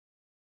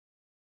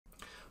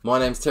My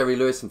name's Terry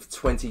Lewis, and for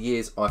 20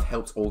 years I've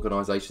helped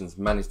organisations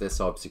manage their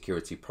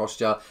cybersecurity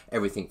posture,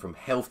 everything from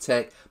health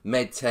tech,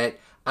 med tech,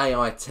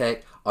 AI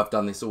tech. I've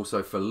done this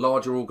also for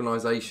larger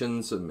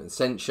organisations,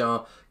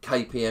 Accenture,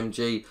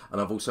 KPMG,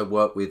 and I've also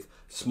worked with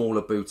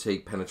smaller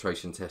boutique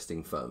penetration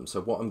testing firms.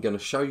 So what I'm going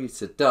to show you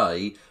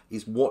today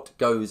is what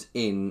goes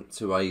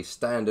into a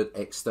standard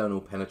external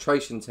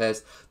penetration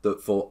test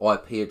that for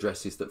IP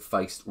addresses that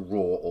face raw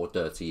or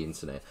dirty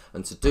internet.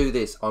 And to do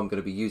this, I'm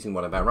going to be using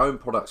one of our own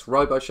products,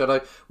 Robo Shadow,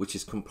 which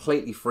is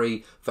completely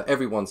free for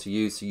everyone to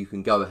use, so you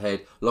can go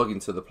ahead, log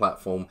into the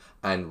platform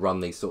and run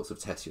these sorts of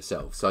tests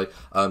yourself. So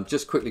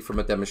just quickly from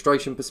a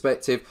demonstration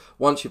perspective,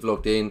 once you've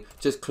logged in,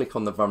 just click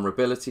on the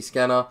vulnerability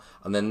scanner,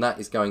 and then that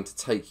is going to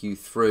take you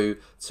through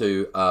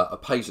to a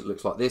page that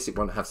looks like this. It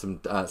won't have so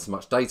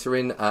much data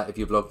in if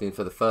you've logged in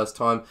for the first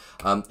time,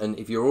 and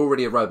if you're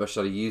already a Robo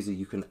Shadow user,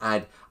 you can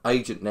add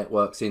agent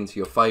networks into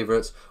your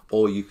favorites,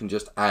 or you can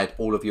just add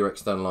all of your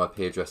external IP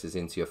addresses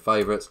into your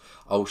favorites.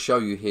 I'll show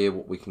you here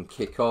what we can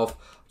kick off.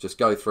 Just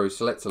go through,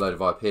 select a load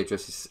of IP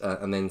addresses,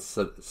 and then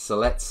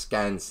select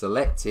scan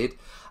selected,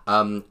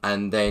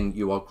 and then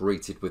you are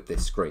greeted with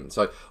this screen.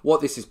 So what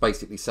this is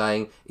basically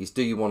saying is,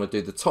 do you want to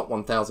do the top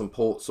 1,000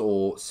 ports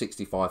or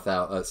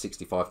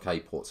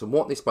 65K ports? And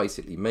what this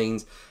basically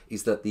means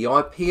is that the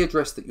IP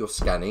address that you're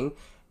scanning,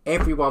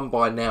 everyone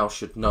by now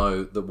should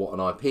know that what an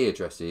IP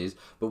address is,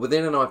 but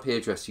within an IP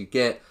address you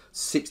get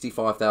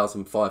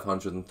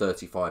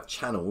 65,535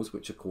 channels,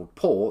 which are called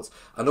ports,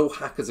 and all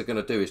hackers are going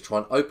to do is try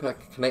and open a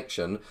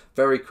connection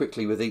very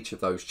quickly with each of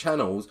those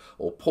channels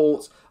or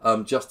ports,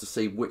 just to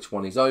see which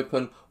one is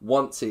open.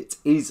 Once it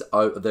is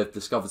they've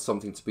discovered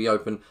something to be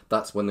open,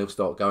 that's when they'll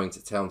start going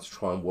to town to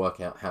try and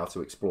work out how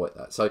to exploit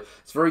that. So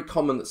it's very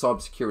common that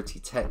cybersecurity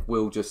tech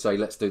will just say,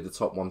 let's do the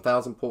top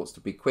 1,000 ports to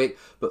be quick,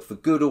 but for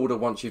good order,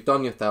 once you've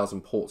done your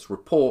 1,000 ports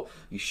report,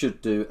 you should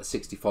do a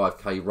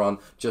 65K run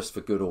just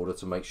for good order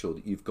to make sure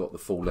that you've got the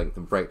full length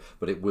and breadth,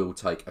 but it will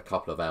take a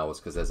couple of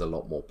hours because there's a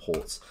lot more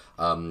ports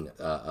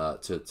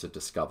to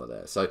discover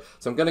there. So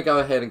I'm going to go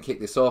ahead and kick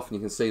this off, and you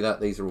can see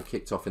that these are all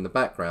kicked off in the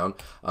background.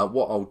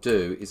 What I'll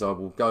do is I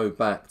will go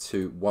back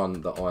to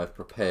one that I've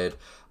prepared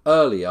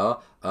earlier.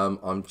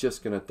 I'm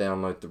just going to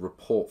download the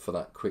report for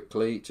that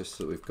quickly, just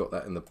so we've got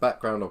that in the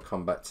background. I'll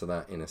come back to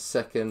that in a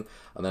second,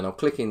 and then I'll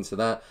click into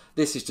that.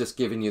 This is just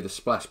giving you the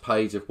splash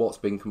page of what's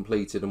been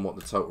completed and what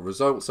the total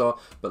results are,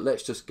 but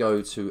let's just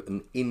go to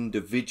an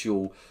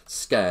individual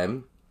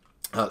scan,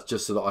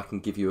 just so that I can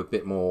give you a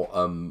bit more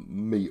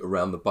meat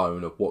around the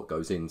bone of what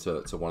goes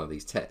into one of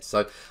these tests.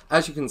 So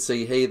as you can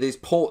see here, these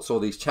ports or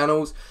these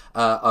channels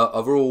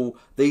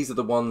these are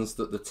the ones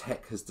that the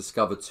tech has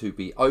discovered to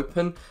be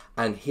open,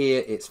 and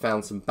here it's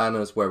found some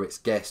banners where it's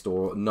guessed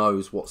or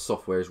knows what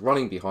software is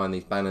running behind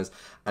these banners,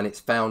 and it's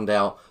found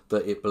out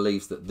that it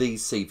believes that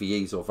these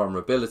CVEs or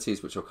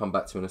vulnerabilities, which I'll come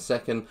back to in a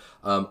second,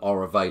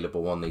 are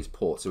available on these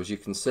ports. So as you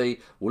can see,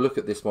 we'll look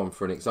at this one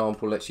for an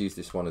example. Let's use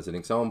this one as an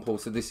example.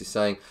 So this is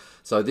saying,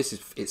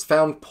 it's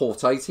found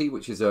port 80,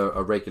 which is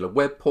a regular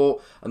web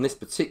port, and this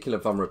particular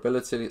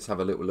vulnerability, let's have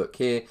a little look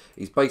here,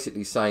 is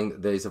basically saying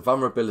that there's a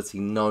vulnerability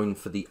known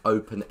for the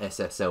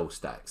OpenSSL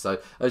stack. So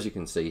as you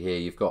can see here,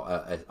 you've got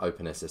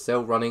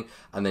OpenSSL running,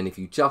 and then if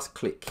you just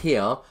click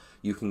here,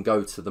 you can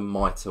go to the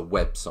MITRE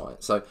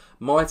website. So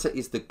MITRE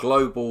is the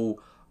global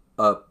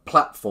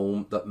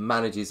platform that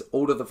manages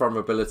all of the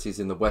vulnerabilities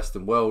in the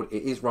Western world.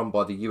 It is run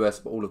by the US,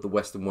 but all of the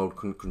Western world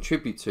can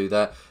contribute to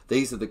that.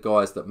 These are the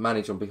guys that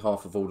manage on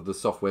behalf of all of the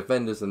software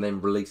vendors and then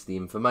release the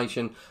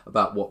information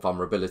about what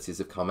vulnerabilities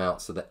have come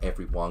out so that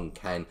everyone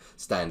can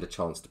stand a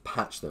chance to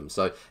patch them.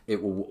 So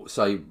it will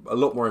say a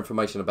lot more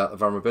information about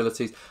the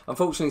vulnerabilities.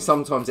 Unfortunately,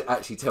 sometimes it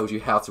actually tells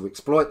you how to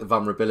exploit the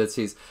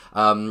vulnerabilities,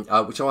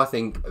 which I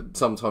think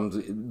sometimes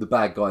the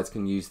bad guys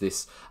can use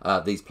these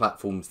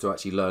platforms to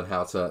actually learn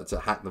how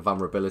to hack the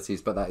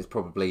vulnerabilities, but that is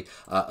probably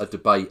a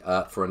debate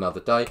for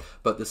another day.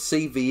 But the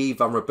CVE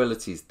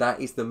vulnerabilities, that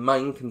is the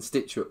main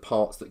constituent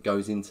parts that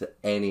goes into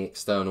any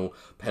external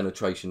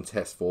penetration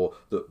test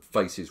that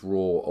faces raw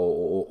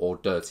or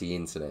dirty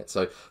internet.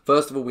 So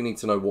first of all, we need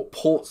to know what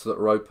ports that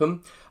are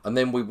open, and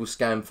then we will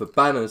scan for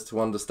banners to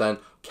understand,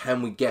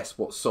 can we guess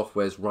what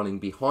software is running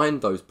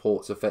behind those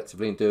ports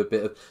effectively, and do a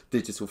bit of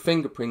digital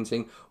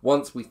fingerprinting.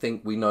 Once we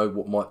think we know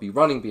what might be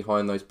running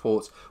behind those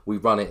ports, we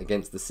run it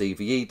against the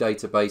CVE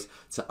database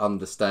to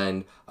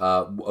understand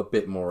a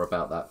bit more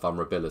about that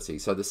vulnerability.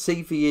 So the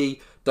CVE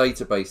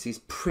database is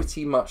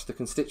pretty much the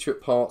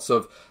constituent parts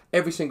of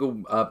every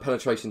single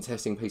penetration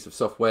testing piece of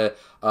software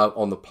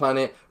on the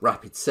planet.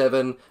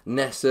 Rapid7,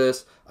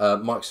 Nessus,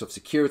 Microsoft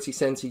Security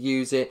Center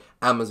use it,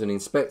 Amazon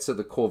Inspector,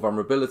 the core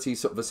vulnerability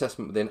sort of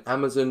assessment within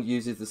Amazon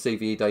uses the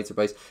CVE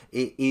database.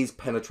 It is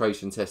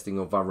penetration testing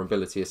or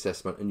vulnerability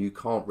assessment, and you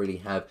can't really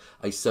have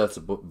a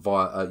certifiable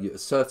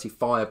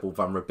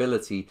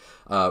vulnerability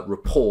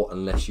report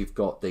unless you've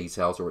got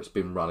details or it's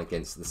been run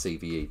against the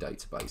CVE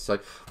database. So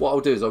what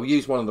I'll do is I'll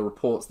use one of the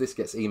reports. This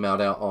gets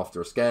emailed out after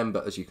a scan,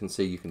 but as you can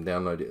see, you can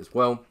download it as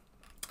well.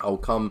 I'll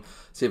come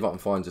see if I can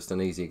find just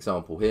an easy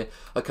example here.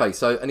 Okay,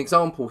 so an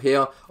example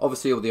here,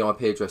 obviously all the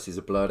IP addresses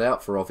are blurred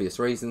out for obvious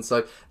reasons.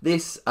 So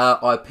this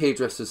IP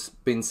address has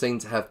been seen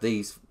to have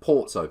these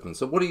ports open.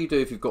 So what do you do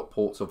if you've got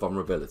ports or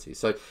vulnerabilities?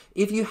 So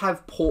if you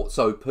have ports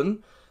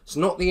open, it's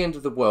not the end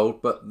of the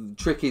world, but the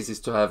trick is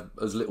to have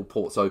as little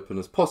ports open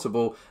as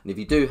possible. And if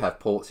you do have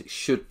ports, it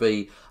should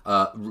be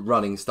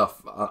running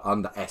stuff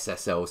under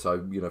SSL.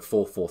 So, you know,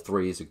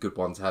 443 is a good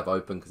one to have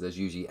open because there's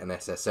usually an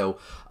SSL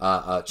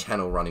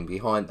channel running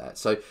behind that.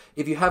 So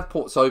if you have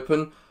ports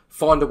open,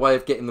 find a way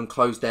of getting them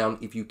closed down.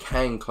 If you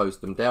can close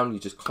them down, you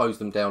just close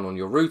them down on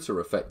your router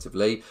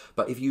effectively.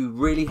 But if you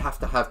really have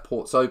to have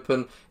ports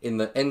open in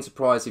the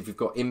enterprise, if you've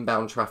got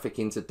inbound traffic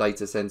into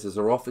data centers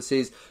or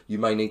offices, you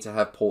may need to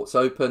have ports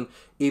open.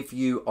 If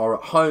you are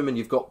at home and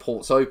you've got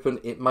ports open,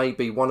 it may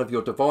be one of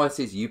your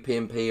devices,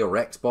 UPnP or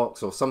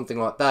Xbox or something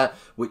like that,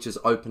 which has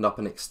opened up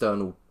an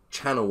external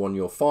channel on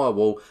your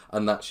firewall,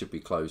 and that should be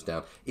closed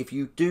down. If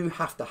you do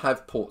have to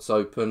have ports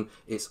open,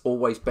 it's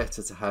always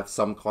better to have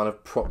some kind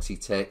of proxy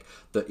tech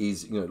that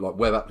is, you know, like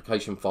web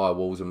application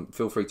firewalls, and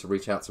feel free to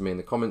reach out to me in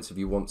the comments if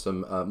you want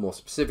some more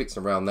specifics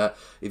around that.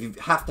 If you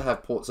have to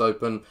have ports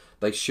open,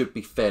 they should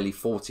be fairly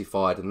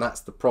fortified, and that's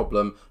the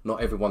problem.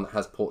 Not everyone that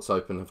has ports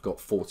open have got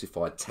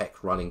fortified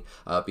tech running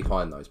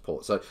behind those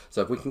ports. So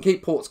if we can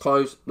keep ports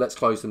closed, let's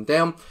close them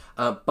down.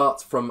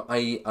 But from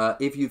a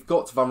if you've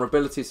got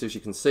vulnerabilities, so as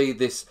you can see,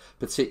 this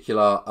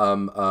particular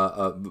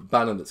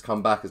banner that's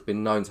come back has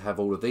been known to have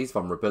all of these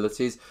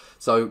vulnerabilities.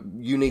 So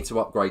you need to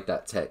upgrade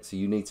that tech. So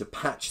you need to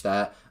patch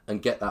that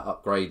and get that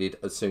upgraded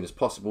as soon as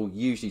possible.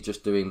 Usually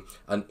just doing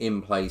an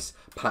in-place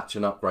patch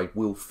and upgrade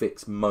will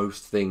fix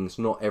most things,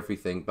 not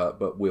everything,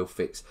 but will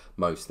fix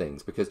most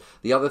things. Because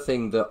the other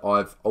thing that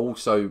I've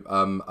also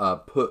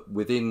put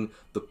within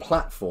the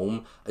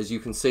platform, as you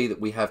can see,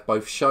 that we have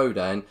both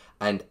Shodan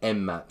and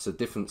Nmap, so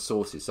different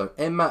sources. So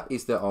Nmap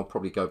is that, I'll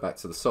probably go back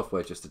to the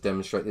software just to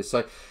demonstrate this.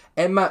 So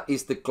Nmap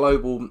is the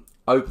global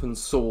open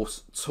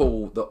source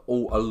tool that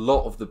a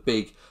lot of the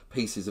big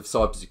pieces of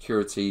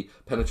cybersecurity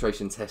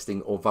penetration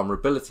testing or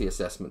vulnerability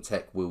assessment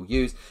tech will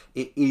use.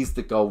 It is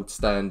the gold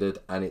standard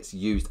and it's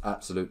used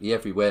absolutely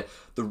everywhere.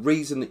 The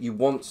reason that you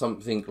want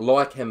something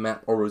like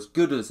Nmap or as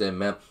good as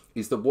Nmap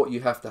is that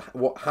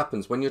what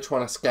happens when you're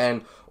trying to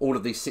scan all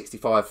of these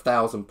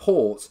 65,000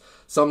 ports,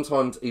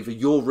 sometimes either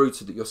your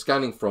router that you're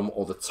scanning from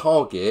or the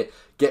target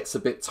gets a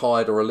bit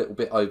tired or a little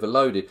bit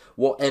overloaded.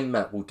 What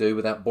Nmap will do,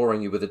 without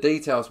boring you with the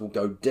details, will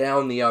go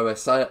down the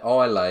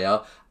OSI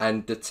layer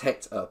and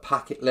detect at a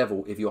packet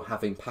level if you're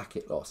having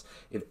packet loss.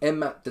 If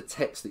Nmap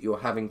detects that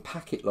you're having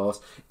packet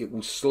loss, it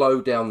will slow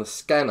down the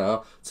scanner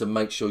to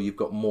make sure you've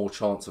got more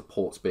chance of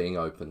ports being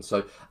open.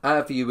 So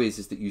our view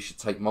is that you should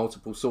take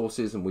multiple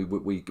sources, and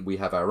we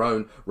have our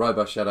own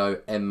Robo Shadow,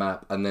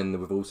 Nmap, and then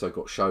we've also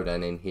got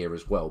Shodan in here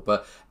as well.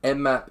 But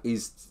Nmap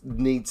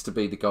needs to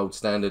be the gold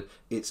standard.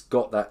 It's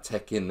got that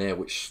tech in there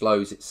which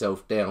slows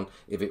itself down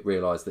if it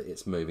realizes that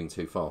it's moving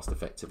too fast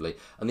effectively.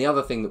 And the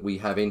other thing that we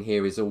have in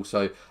here is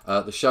also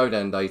the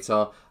Shodan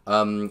data.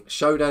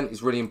 Shodan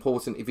is really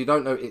important. If you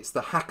don't know, it's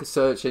the hacker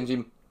search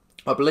engine.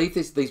 I believe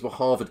these were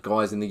Harvard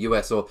guys in the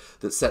US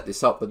that set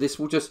this up, but this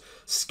will just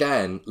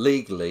scan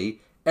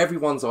legally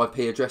everyone's IP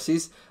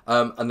addresses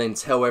and then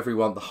tell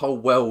everyone, the whole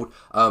world,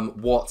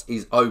 what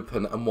is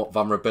open and what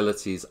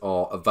vulnerabilities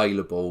are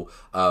available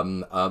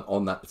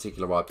on that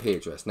particular IP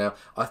address. Now,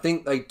 I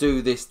think they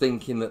do this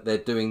thinking that they're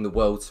doing the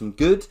world some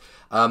good,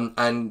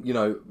 and you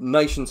know,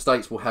 nation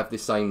states will have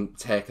this same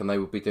tech and they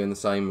will be doing the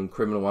same, and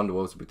criminal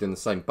underworlds will be doing the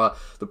same. But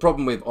the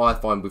problem I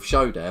find with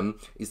Shodan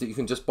is that you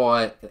can just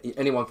buy,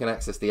 anyone can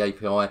access the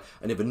API,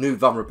 and if a new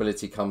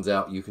vulnerability comes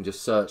out, you can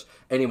just search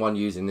anyone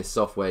using this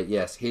software.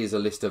 Yes, here's a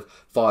list of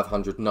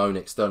 500 known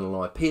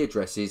external IP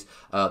addresses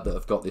that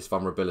have got this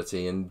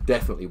vulnerability, and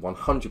definitely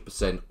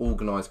 100%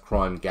 organized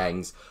crime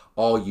gangs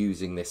are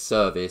using this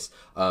service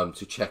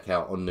to check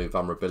out on new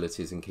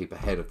vulnerabilities and keep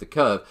ahead of the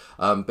curve.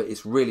 But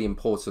it's really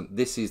important.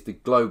 This is the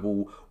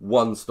global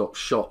one-stop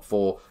shop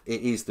for,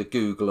 it is the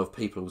Google of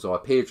people's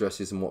IP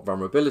addresses and what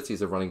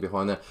vulnerabilities are running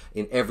behind there.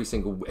 In every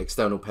single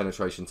external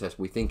penetration test,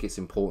 we think it's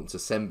important to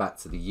send back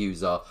to the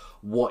user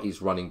what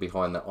is running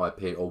behind that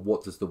IP, or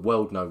what does the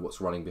world know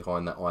what's running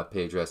behind that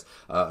IP address,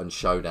 and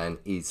Shodan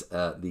is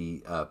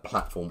the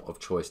platform of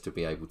choice to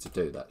be able to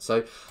do that.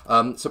 So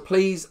so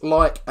please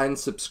like and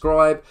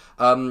subscribe.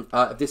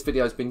 If this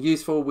video has been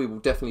useful, we will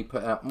definitely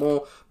put out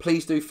more.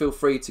 Please do feel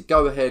free to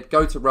go ahead,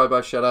 go to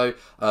Robo Shadow,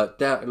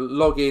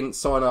 log in,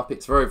 sign up.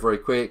 It's very, very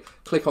quick.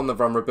 Click on the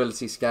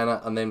vulnerability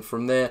scanner, and then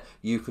from there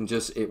you can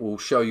just, it will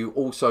show you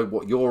also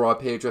what your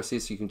IP address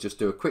is, so you can just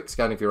do a quick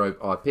scan of your own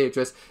IP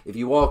address. If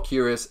you are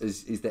curious,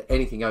 is there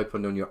anything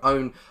open on your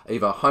own,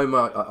 either home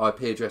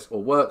IP address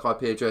or work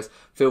IP address,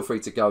 feel free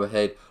to go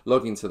ahead,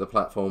 log into the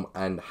platform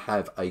and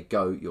have a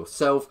go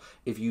yourself.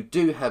 If you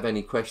do have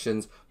any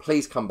questions,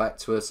 please come back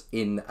to us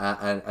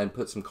and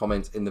put some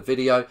comments in the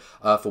video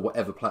for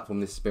whatever platform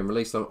this has been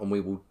released on, and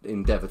we will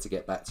endeavour to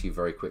get back to you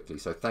very quickly.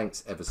 So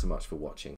thanks ever so much for watching.